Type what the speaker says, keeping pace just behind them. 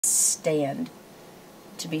stand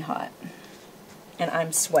to be hot. And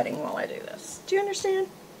I'm sweating while I do this. Do you understand?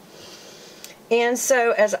 And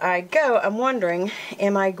so as I go, I'm wondering,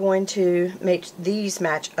 am I going to make these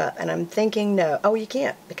match up? And I'm thinking no. Oh, you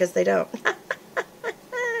can't, because they don't.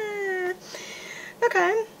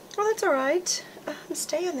 Okay, well that's alright. I'm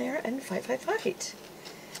staying there and fight.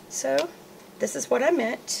 So, this is what I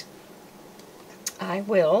meant.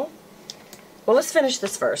 Well, let's finish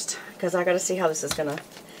this first, because I gotta see how this is gonna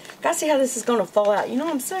fall out. You know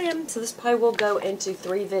what I'm saying? So this probably will go into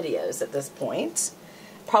 3 videos at this point.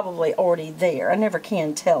 Probably already there. I never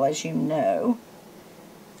can tell, as you know.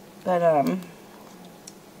 But,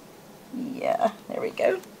 yeah, there we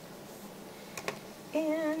go.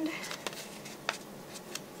 And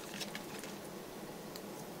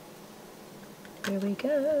here we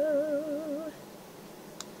go.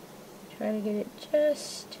 Try to get it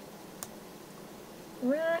just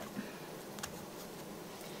right.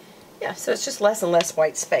 Yeah, so it's just less and less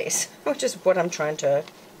white space, which is what I'm trying to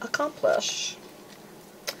accomplish.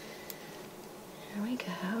 There we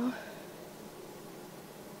go.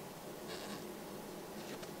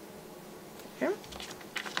 Here.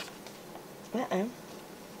 Uh-oh.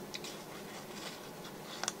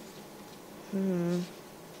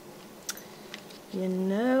 You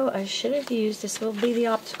know, I should have used, this will be the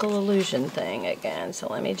optical illusion thing again, so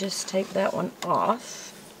let me just take that one off.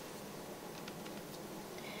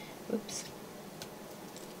 Oops.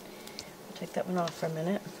 I'll take that one off for a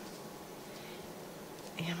minute.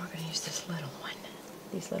 And we're going to use this little one.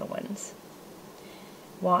 These little ones.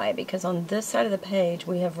 Why? Because on this side of the page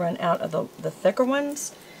we have run out of the thicker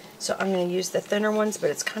ones. So I'm going to use the thinner ones, but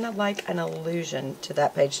it's kind of like an illusion to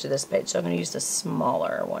that page to this page. So I'm going to use the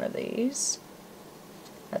smaller one of these.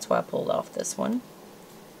 That's why I pulled off this one.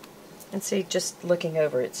 And see, just looking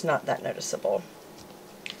over, it's not that noticeable.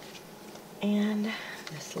 And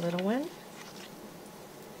this little one.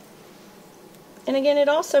 And again, it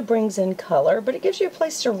also brings in color, but it gives you a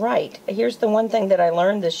place to write. Here's the one thing that I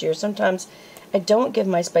learned this year. Sometimes I don't give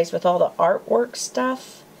my space with all the artwork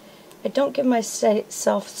stuff. I don't give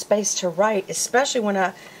myself space to write, especially when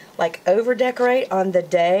I like over decorate on the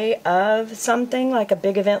day of something, like a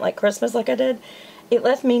big event like Christmas like I did. It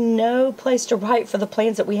left me no place to write for the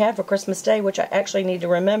plans that we have for Christmas Day, which I actually need to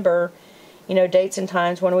remember, you know, dates and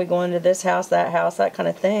times, when are we going to this house, that kind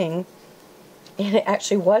of thing. And it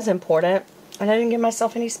actually was important, and I didn't give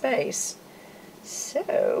myself any space.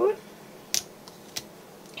 So,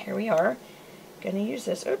 here we are. Going to use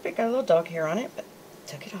this. Oh, it got a little dog hair on it, but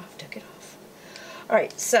took it off.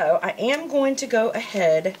 Alright, so I am going to go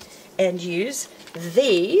ahead and use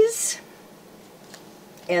these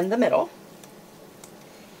in the middle.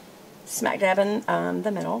 Smack dab in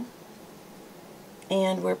the middle.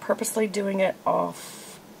 And we're purposely doing it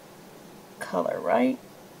off color, right?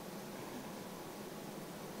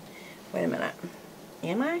 Wait a minute.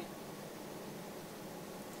 Am I?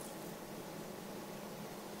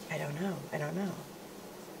 I don't know.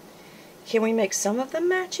 Can we make some of them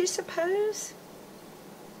match, you suppose?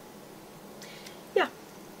 Yeah,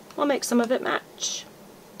 we'll make some of it match.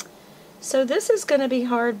 So this is going to be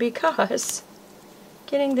hard because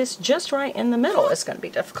getting this just right in the middle is going to be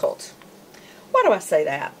difficult. Why do I say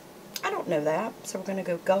that? I don't know that. So we're going to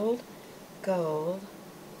go gold, gold.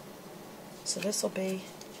 So this will be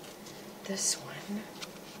this one.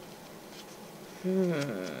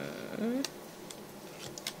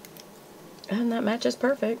 And that matches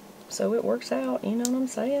perfect. So it works out. You know what I'm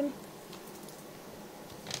saying?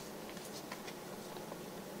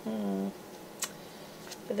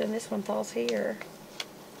 But then this one falls here.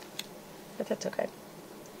 But that's okay.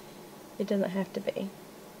 It doesn't have to be.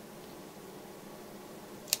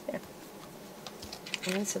 There.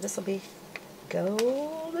 And so this will be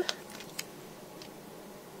gold.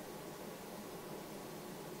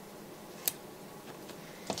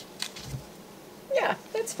 Yeah,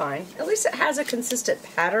 that's fine. At least it has a consistent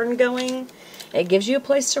pattern going. It gives you a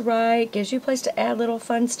place to write, gives you a place to add little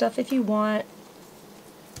fun stuff if you want.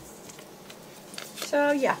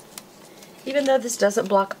 So yeah, even though this doesn't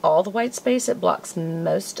block all the white space, it blocks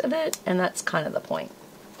most of it, and that's kind of the point.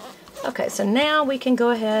 Okay, so now we can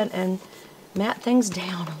go ahead and matte things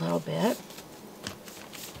down a little bit.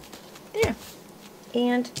 There.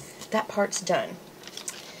 And that part's done.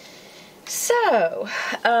 So,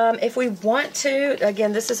 if we want to,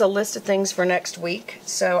 again, this is a list of things for next week,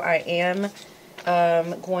 so I am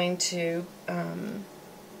going to,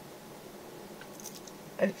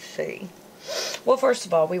 let's see. Well, first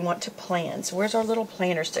of all, we want to plan. So where's our little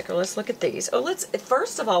planner sticker? Let's look at these. Oh,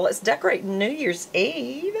 first of all, let's decorate New Year's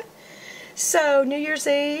Eve. So New Year's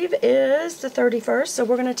Eve is the 31st, so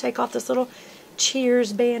we're going to take off this little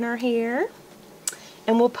cheers banner here.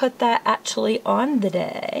 And we'll put that actually on the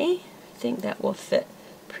day. I think that will fit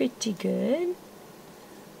pretty good.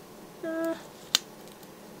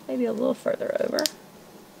 Maybe a little further over.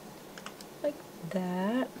 Like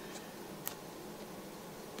that.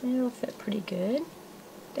 And it'll fit pretty good.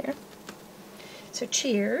 There. So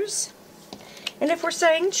cheers. And if we're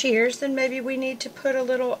saying cheers, then maybe we need to put a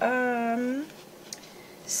little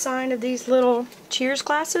sign of these little cheers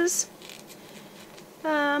glasses.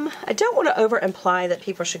 I don't want to over imply that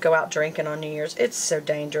people should go out drinking on New Year's. It's so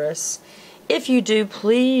dangerous. If you do,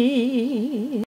 please